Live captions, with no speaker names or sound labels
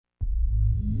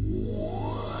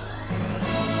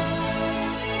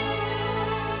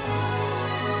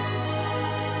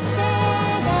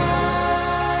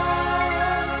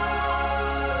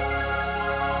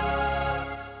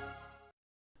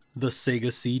The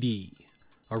Sega CD.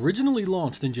 Originally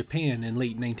launched in Japan in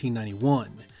late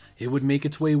 1991, it would make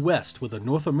its way west with a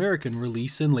North American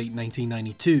release in late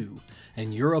 1992,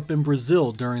 and Europe and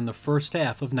Brazil during the first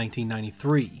half of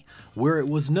 1993, where it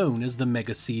was known as the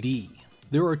Mega CD.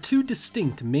 There are two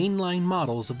distinct mainline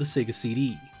models of the Sega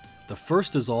CD. The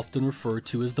first is often referred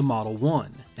to as the Model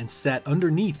 1 and sat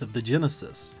underneath of the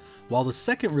Genesis, while the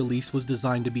second release was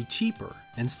designed to be cheaper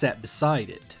and sat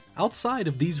beside it. Outside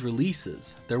of these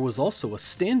releases, there was also a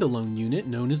standalone unit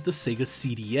known as the Sega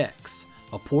CDX,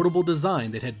 a portable design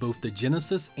that had both the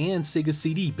Genesis and Sega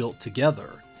CD built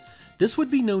together. This would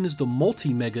be known as the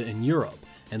Multi-Mega in Europe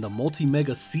and the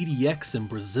Multi-Mega CDX in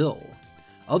Brazil.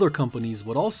 Other companies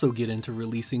would also get into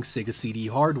releasing Sega CD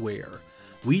hardware.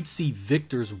 We'd see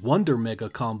Victor's Wonder Mega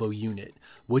combo unit,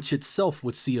 which itself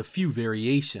would see a few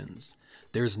variations.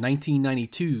 There's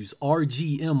 1992's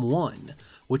RGM1,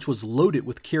 which was loaded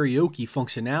with karaoke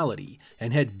functionality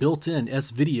and had built-in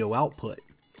S-video output.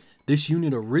 This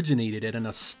unit originated at an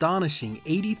astonishing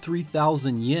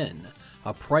 83,000 yen,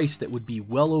 a price that would be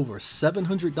well over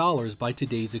 $700 by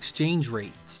today's exchange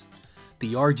rates.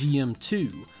 The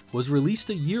RGM2 was released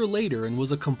a year later and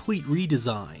was a complete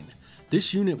redesign.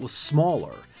 This unit was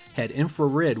smaller, had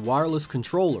infrared wireless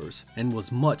controllers, and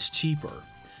was much cheaper.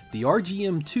 The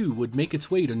RGM2 would make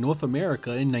its way to North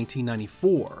America in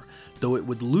 1994, though it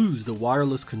would lose the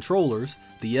wireless controllers,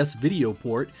 the S-video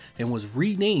port, and was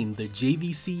renamed the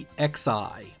JVC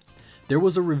XI. There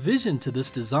was a revision to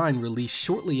this design released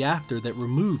shortly after that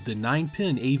removed the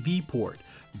 9-pin AV port,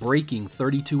 breaking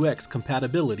 32X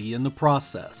compatibility in the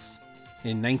process.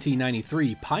 In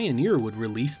 1993, Pioneer would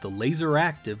release the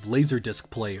Laser-Active Laserdisc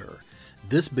player.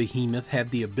 This behemoth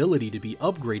had the ability to be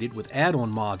upgraded with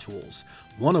add-on modules,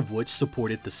 one of which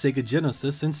supported the Sega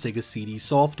Genesis and Sega CD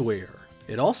software.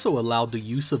 It also allowed the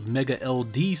use of Mega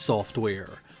LD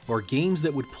software, or games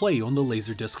that would play on the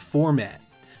Laserdisc format.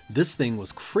 This thing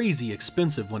was crazy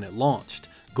expensive when it launched,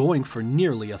 going for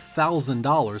nearly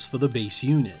 $1,000 for the base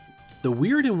unit. The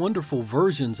weird and wonderful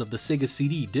versions of the Sega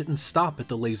CD didn't stop at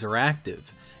the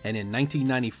Laser-Active, and in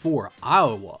 1994,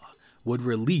 Iowa would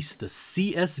release the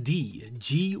CSD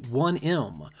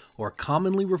G1M, or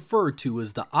commonly referred to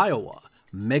as the Iowa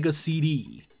Mega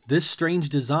CD. This strange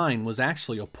design was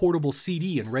actually a portable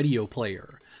CD and radio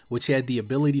player, which had the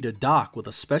ability to dock with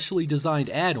a specially designed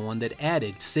add-on that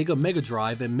added Sega Mega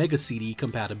Drive and Mega CD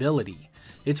compatibility.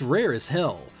 It's rare as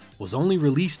hell, was only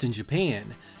released in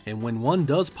Japan, and when one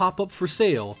does pop up for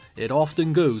sale, it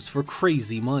often goes for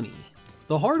crazy money.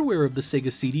 The hardware of the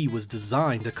Sega CD was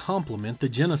designed to complement the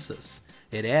Genesis.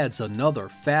 It adds another,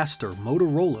 faster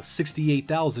Motorola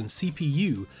 68000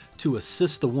 CPU to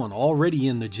assist the one already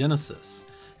in the Genesis.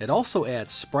 It also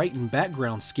adds sprite and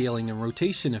background scaling and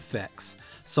rotation effects,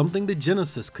 something the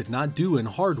Genesis could not do in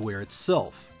hardware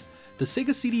itself. The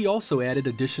Sega CD also added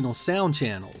additional sound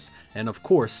channels, and of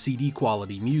course CD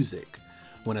quality music.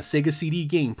 When a Sega CD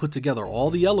game put together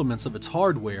all the elements of its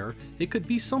hardware, it could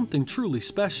be something truly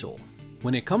special.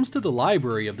 When it comes to the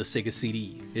library of the Sega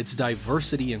CD, its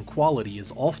diversity and quality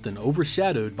is often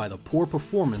overshadowed by the poor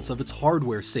performance of its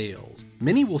hardware sales.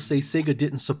 Many will say Sega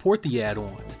didn't support the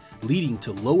add-on, leading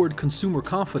to lowered consumer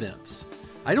confidence.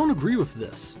 I don't agree with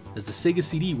this, as the Sega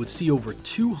CD would see over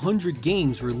 200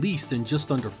 games released in just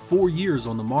under 4 years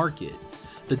on the market.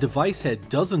 The device had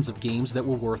dozens of games that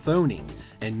were worth owning,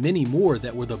 and many more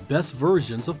that were the best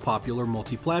versions of popular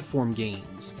multi-platform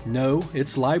games. No,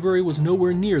 its library was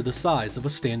nowhere near the size of a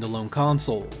standalone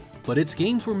console, but its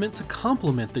games were meant to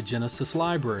complement the Genesis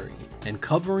library, and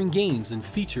covering games and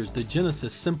features the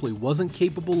Genesis simply wasn't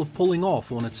capable of pulling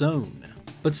off on its own.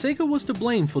 But Sega was to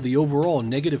blame for the overall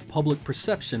negative public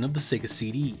perception of the Sega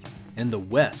CD. In the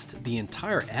West, the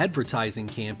entire advertising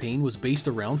campaign was based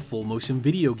around full-motion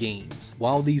video games.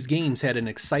 While these games had an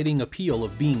exciting appeal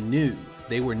of being new,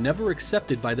 they were never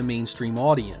accepted by the mainstream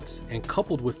audience, and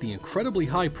coupled with the incredibly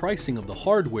high pricing of the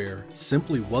hardware,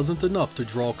 simply wasn't enough to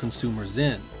draw consumers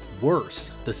in. Worse,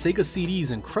 the Sega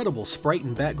CD's incredible sprite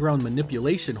and background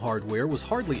manipulation hardware was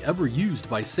hardly ever used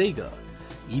by Sega.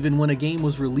 Even when a game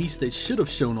was released that should have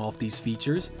shown off these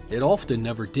features, it often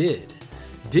never did.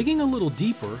 Digging a little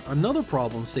deeper, another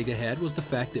problem Sega had was the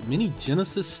fact that many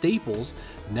Genesis staples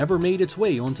never made its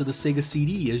way onto the Sega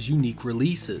CD as unique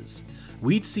releases.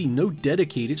 We'd see no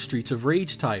dedicated Streets of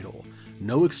Rage title,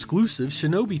 no exclusive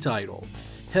Shinobi title.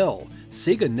 Hell,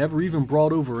 Sega never even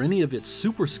brought over any of its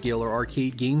Superscaler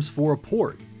arcade games for a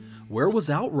port. Where was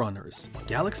Outrunners,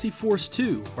 Galaxy Force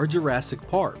 2, or Jurassic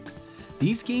Park?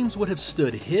 These games would have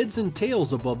stood heads and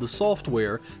tails above the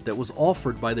software that was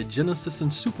offered by the Genesis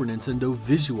and Super Nintendo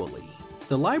visually.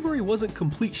 The library wasn't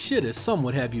complete shit as some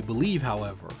would have you believe,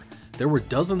 however. There were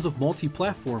dozens of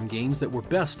multi-platform games that were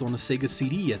best on the Sega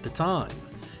CD at the time.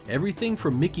 Everything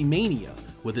from Mickey Mania,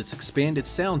 with its expanded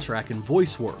soundtrack and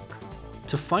voice work,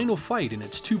 to Final Fight and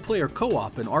its 2-player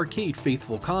co-op and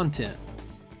arcade-faithful content,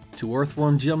 to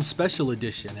Earthworm Jim Special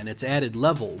Edition and its added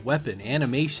level, weapon,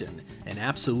 animation, and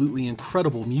absolutely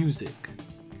incredible music,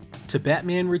 to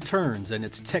Batman Returns and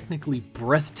its technically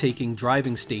breathtaking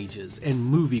driving stages and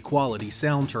movie-quality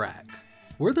soundtrack.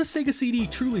 Where the Sega CD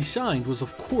truly shined was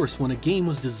of course when a game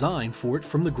was designed for it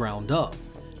from the ground up.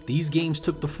 These games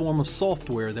took the form of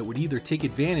software that would either take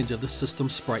advantage of the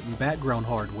system's sprite and background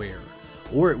hardware,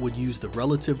 or it would use the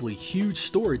relatively huge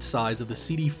storage size of the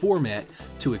CD format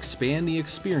to expand the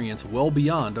experience well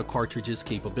beyond a cartridge's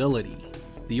capability.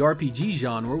 The RPG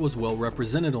genre was well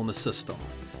represented on the system.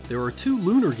 There are 2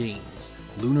 Lunar games,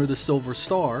 Lunar the Silver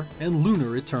Star and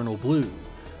Lunar Eternal Blue.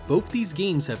 Both these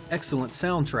games have excellent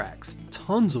soundtracks,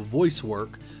 tons of voice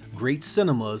work, great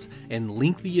cinemas, and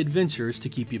lengthy adventures to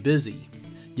keep you busy.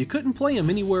 You couldn't play them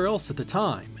anywhere else at the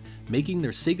time, making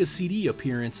their Sega CD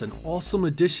appearance an awesome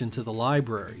addition to the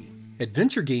library.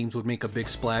 Adventure games would make a big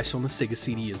splash on the Sega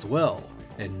CD as well,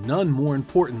 and none more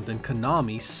important than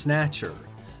Konami's Snatcher.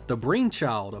 The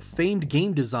brainchild of famed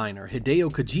game designer Hideo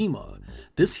Kojima,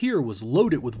 this here was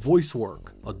loaded with voice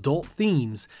work, adult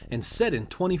themes, and set in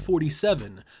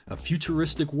 2047, a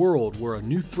futuristic world where a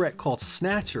new threat called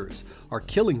Snatchers are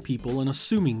killing people and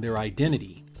assuming their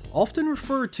identity. Often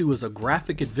referred to as a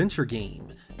graphic adventure game,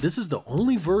 this is the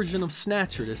only version of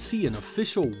Snatcher to see an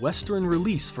official Western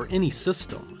release for any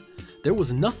system. There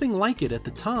was nothing like it at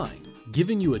the time,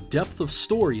 giving you a depth of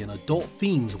story and adult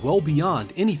themes well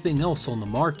beyond anything else on the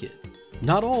market.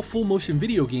 Not all full-motion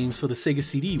video games for the Sega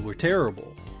CD were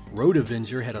terrible. Road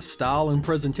Avenger had a style and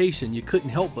presentation you couldn't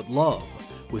help but love,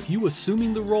 with you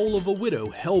assuming the role of a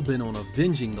widow hell-bent on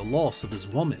avenging the loss of his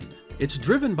woman. It's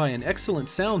driven by an excellent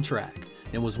soundtrack,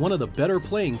 and was one of the better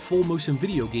playing full-motion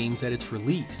video games at its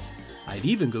release. I'd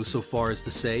even go so far as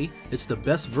to say it's the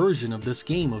best version of this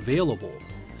game available.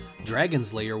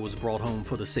 Dragon's Lair was brought home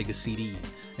for the Sega CD,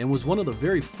 and was one of the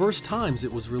very first times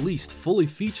it was released fully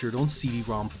featured on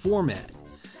CD-ROM format.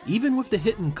 Even with the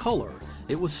hit in color,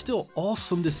 it was still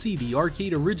awesome to see the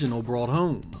arcade original brought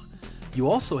home. You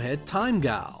also had Time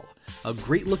Gal, a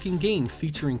great looking game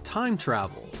featuring time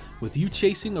travel, with you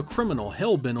chasing a criminal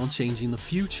hell-bent on changing the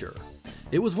future.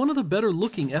 It was one of the better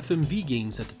looking FMV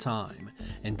games at the time,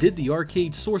 and did the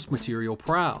arcade source material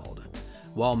proud.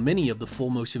 While many of the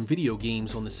full-motion video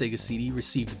games on the Sega CD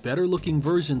received better looking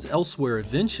versions elsewhere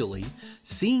eventually,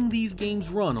 seeing these games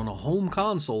run on a home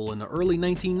console in the early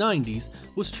 1990s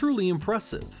was truly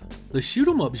impressive. The shoot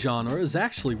 'em up genre is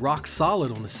actually rock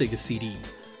solid on the Sega CD,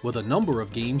 with a number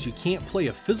of games you can't play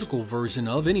a physical version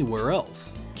of anywhere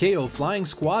else. KO Flying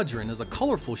Squadron is a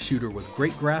colorful shooter with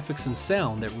great graphics and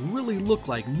sound that really look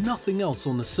like nothing else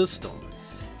on the system.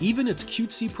 Even its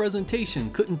cutesy presentation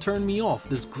couldn't turn me off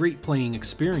this great playing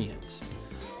experience.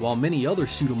 While many other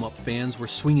shoot 'em up fans were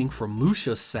swinging for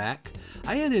Musha's sack,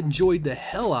 I had enjoyed the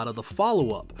hell out of the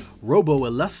follow-up, Robo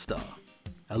Aleste,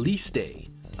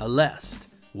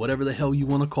 whatever the hell you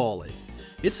want to call it.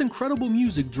 Its incredible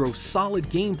music drove solid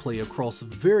gameplay across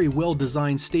very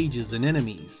well-designed stages and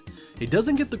enemies. It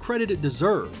doesn't get the credit it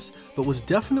deserves, but was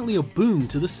definitely a boon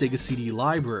to the Sega CD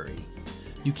library.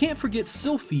 You can't forget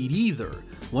Sylphid either,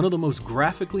 one of the most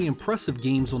graphically impressive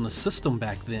games on the system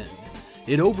back then.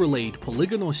 It overlaid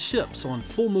polygonal ships on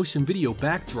full-motion video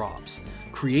backdrops,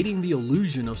 creating the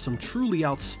illusion of some truly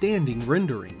outstanding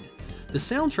rendering. The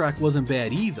soundtrack wasn't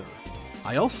bad either.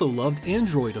 I also loved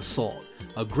Android Assault,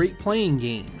 a great playing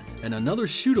game, and another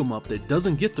shoot 'em up that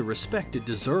doesn't get the respect it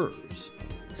deserves.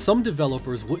 Some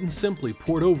developers wouldn't simply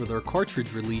port over their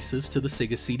cartridge releases to the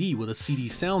Sega CD with a CD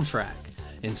soundtrack,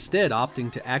 instead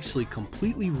opting to actually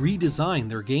completely redesign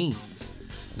their games.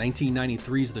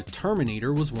 1993's The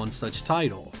Terminator was one such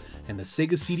title, and the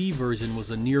Sega CD version was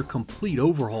a near complete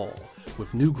overhaul,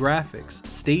 with new graphics,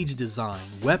 stage design,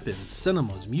 weapons,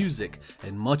 cinemas, music,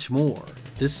 and much more.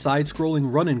 This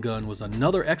side-scrolling run-and-gun was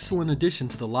another excellent addition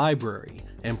to the library,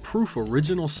 and proof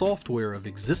original software of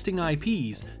existing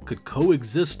IPs could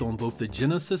coexist on both the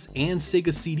Genesis and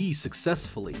Sega CD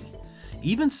successfully.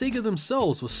 Even Sega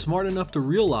themselves was smart enough to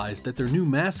realize that their new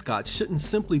mascot shouldn't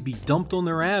simply be dumped on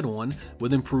their add-on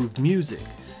with improved music,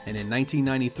 and in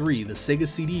 1993 the Sega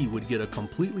CD would get a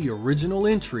completely original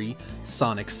entry,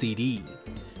 Sonic CD.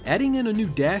 Adding in a new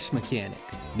dash mechanic,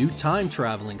 new time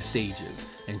traveling stages,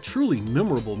 and truly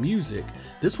memorable music,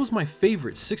 this was my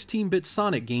favorite 16-bit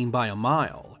Sonic game by a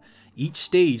mile. Each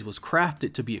stage was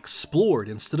crafted to be explored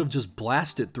instead of just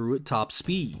blasted through at top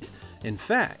speed. In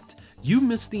fact, You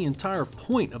miss the entire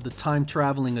point of the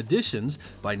time-traveling additions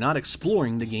by not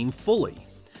exploring the game fully.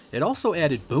 It also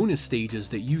added bonus stages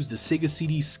that used the Sega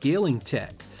CD scaling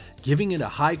tech, giving it a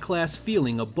high-class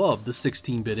feeling above the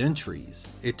 16-bit entries.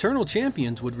 Eternal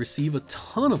Champions would receive a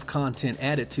ton of content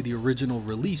added to the original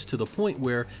release to the point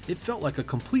where it felt like a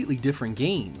completely different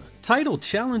game. Titled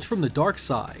Challenge from the Dark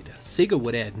Side, Sega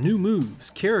would add new moves,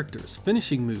 characters,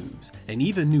 finishing moves, and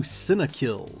even new Senna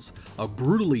kills, a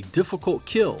brutally difficult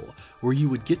kill where you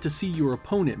would get to see your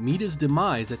opponent meet his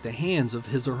demise at the hands of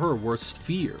his or her worst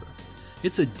fear.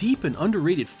 It's a deep and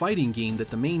underrated fighting game that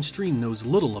the mainstream knows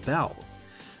little about.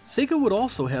 Sega would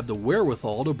also have the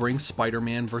wherewithal to bring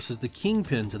Spider-Man vs. the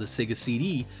Kingpin to the Sega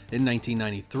CD in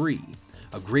 1993,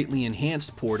 a greatly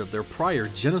enhanced port of their prior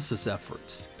Genesis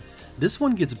efforts. This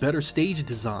one gets better stage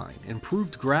design,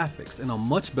 improved graphics, and a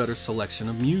much better selection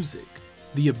of music.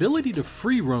 The ability to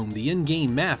free roam the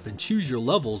in-game map and choose your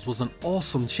levels was an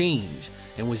awesome change,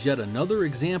 and was yet another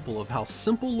example of how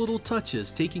simple little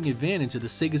touches taking advantage of the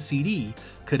Sega CD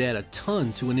could add a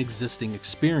ton to an existing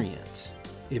experience.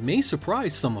 It may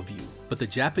surprise some of you, but the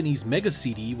Japanese Mega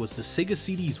CD was the Sega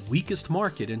CD's weakest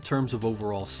market in terms of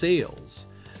overall sales.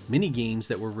 Many games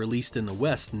that were released in the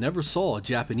West never saw a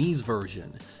Japanese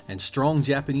version, and strong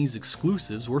Japanese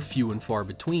exclusives were few and far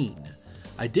between.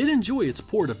 I did enjoy its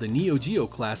port of the Neo Geo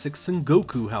classic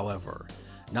Sengoku, however.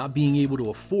 Not being able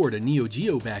to afford a Neo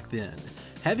Geo back then,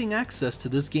 having access to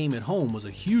this game at home was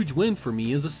a huge win for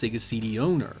me as a Sega CD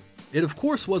owner. It of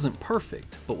course wasn't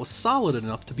perfect, but was solid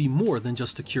enough to be more than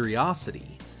just a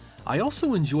curiosity. I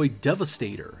also enjoyed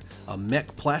Devastator, a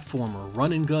mech platformer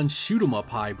run-and-gun shoot-'em-up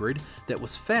hybrid that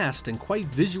was fast and quite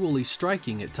visually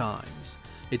striking at times.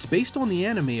 It's based on the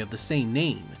anime of the same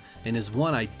name, and is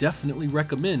one I definitely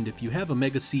recommend if you have a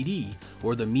Mega CD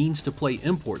or the means to play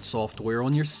import software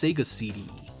on your Sega CD.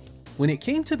 When it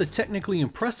came to the technically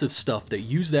impressive stuff that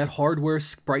used that hardware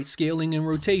sprite scaling and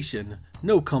rotation,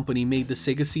 no company made the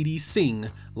Sega CD sing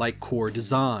like Core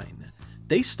Design.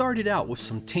 They started out with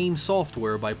some tame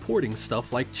software by porting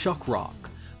stuff like Chuck Rock,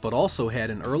 but also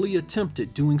had an early attempt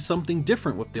at doing something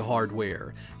different with the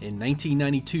hardware in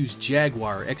 1992's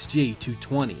Jaguar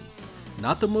XJ220.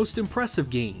 Not the most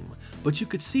impressive game, but you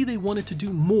could see they wanted to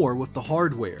do more with the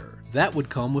hardware. That would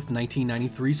come with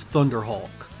 1993's Thunderhawk,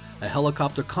 a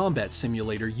helicopter combat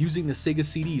simulator using the Sega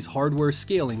CD's hardware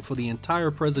scaling for the entire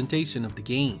presentation of the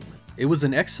game. It was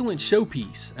an excellent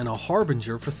showpiece and a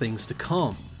harbinger for things to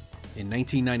come. In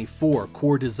 1994,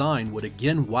 Core Design would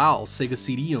again wow Sega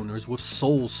CD owners with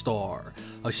Soul Star,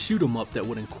 a shoot-'em-up that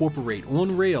would incorporate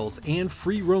on-rails and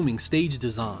free-roaming stage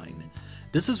design.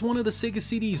 This is one of the Sega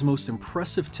CD's most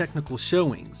impressive technical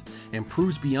showings, and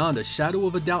proves beyond a shadow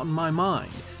of a doubt in my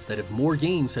mind that if more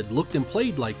games had looked and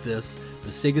played like this, the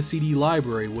Sega CD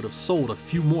library would have sold a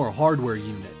few more hardware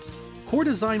units. Core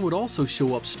Design would also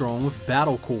show up strong with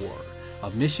Battle Core, a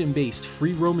mission-based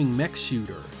free-roaming mech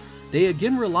shooter. They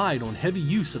again relied on heavy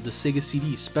use of the Sega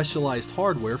CD's specialized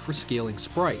hardware for scaling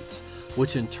sprites,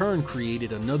 which in turn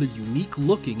created another unique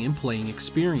looking and playing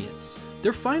experience.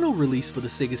 Their final release for the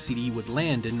Sega CD would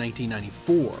land in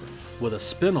 1994, with a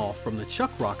spin-off from the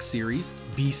Chuck Rock series,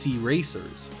 BC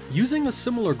Racers. Using a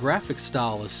similar graphic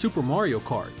style as Super Mario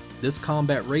Kart, this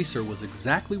combat racer was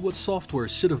exactly what software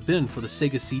should have been for the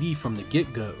Sega CD from the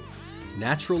get-go.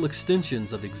 Natural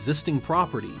extensions of existing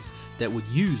properties that would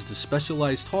use the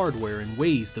specialized hardware in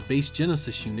ways the base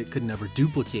Genesis unit could never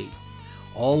duplicate.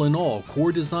 All in all,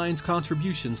 Core Design's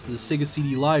contributions to the Sega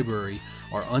CD library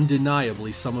are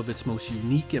undeniably some of its most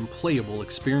unique and playable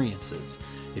experiences.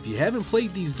 If you haven't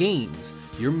played these games,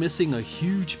 you're missing a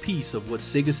huge piece of what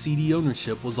Sega CD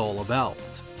ownership was all about.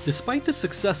 Despite the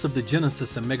success of the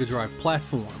Genesis and Mega Drive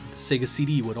platform, the Sega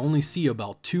CD would only see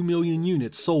about 2 million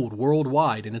units sold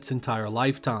worldwide in its entire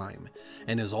lifetime,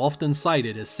 and is often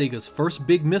cited as Sega's first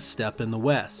big misstep in the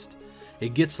West.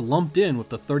 It gets lumped in with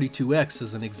the 32X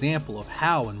as an example of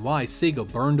how and why Sega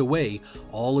burned away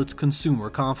all its consumer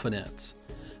confidence.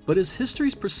 But is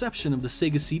history's perception of the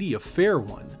Sega CD a fair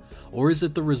one? Or is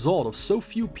it the result of so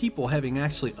few people having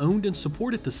actually owned and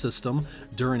supported the system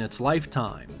during its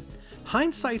lifetime?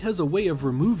 Hindsight has a way of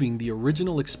removing the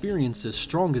original experience's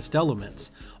strongest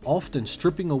elements, often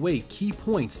stripping away key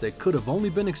points that could have only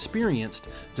been experienced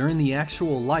during the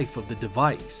actual life of the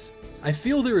device. I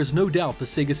feel there is no doubt the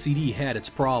Sega CD had its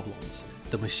problems.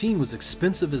 The machine was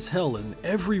expensive as hell in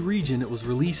every region it was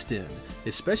released in,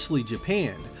 especially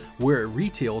Japan, where it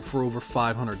retailed for over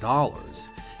 $500.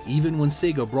 Even when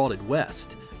Sega brought it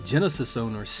west, Genesis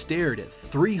owners stared at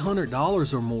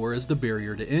 $300 or more as the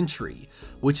barrier to entry,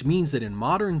 which means that in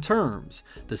modern terms,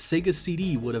 the Sega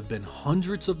CD would have been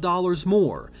hundreds of dollars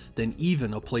more than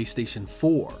even a PlayStation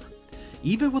 4.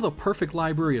 Even with a perfect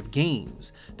library of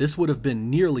games, this would have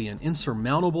been nearly an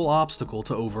insurmountable obstacle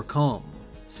to overcome.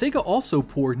 Sega also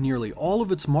poured nearly all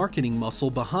of its marketing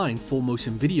muscle behind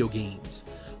full-motion video games.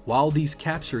 While these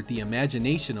captured the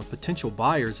imagination of potential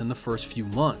buyers in the first few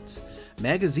months,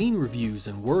 magazine reviews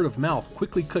and word of mouth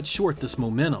quickly cut short this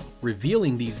momentum,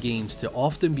 revealing these games to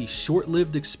often be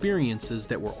short-lived experiences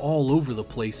that were all over the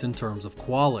place in terms of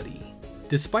quality.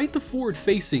 Despite the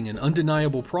forward-facing and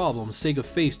undeniable problems Sega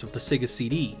faced with the Sega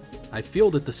CD, I feel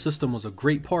that the system was a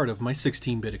great part of my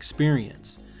 16-bit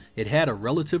experience. It had a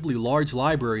relatively large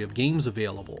library of games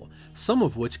available, some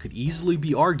of which could easily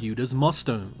be argued as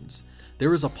must-owns.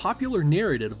 There is a popular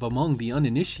narrative among the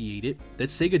uninitiated that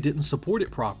Sega didn't support it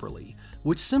properly,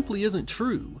 which simply isn't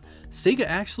true. Sega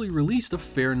actually released a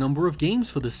fair number of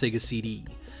games for the Sega CD,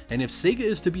 and if Sega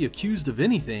is to be accused of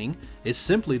anything, it's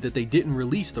simply that they didn't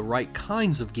release the right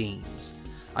kinds of games.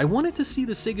 I wanted to see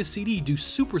the Sega CD do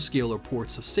superscalar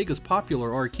ports of Sega's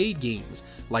popular arcade games,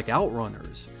 like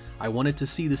Outrunners. I wanted to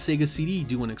see the Sega CD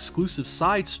do an exclusive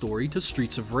side story to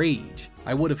Streets of Rage.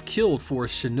 I would have killed for a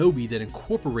Shinobi that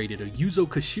incorporated a Yuzo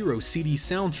Koshiro CD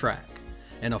soundtrack,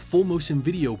 and a full motion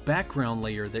video background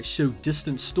layer that showed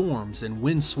distant storms and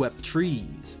windswept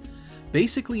trees.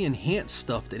 Basically enhanced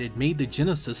stuff that had made the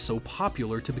Genesis so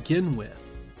popular to begin with.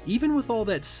 Even with all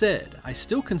that said, I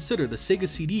still consider the Sega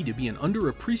CD to be an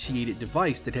underappreciated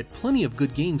device that had plenty of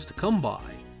good games to come by.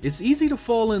 It's easy to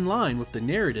fall in line with the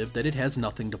narrative that it has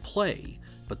nothing to play,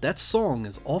 but that song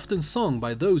is often sung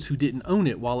by those who didn't own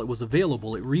it while it was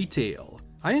available at retail.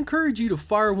 I encourage you to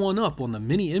fire one up on the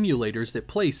many emulators that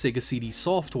play Sega CD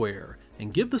software,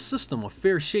 and give the system a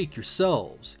fair shake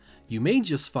yourselves. You may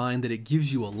just find that it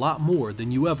gives you a lot more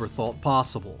than you ever thought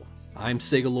possible. I'm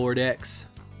Sega Lord X.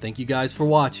 Thank you guys for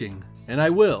watching, and I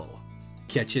will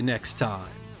catch you next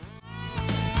time.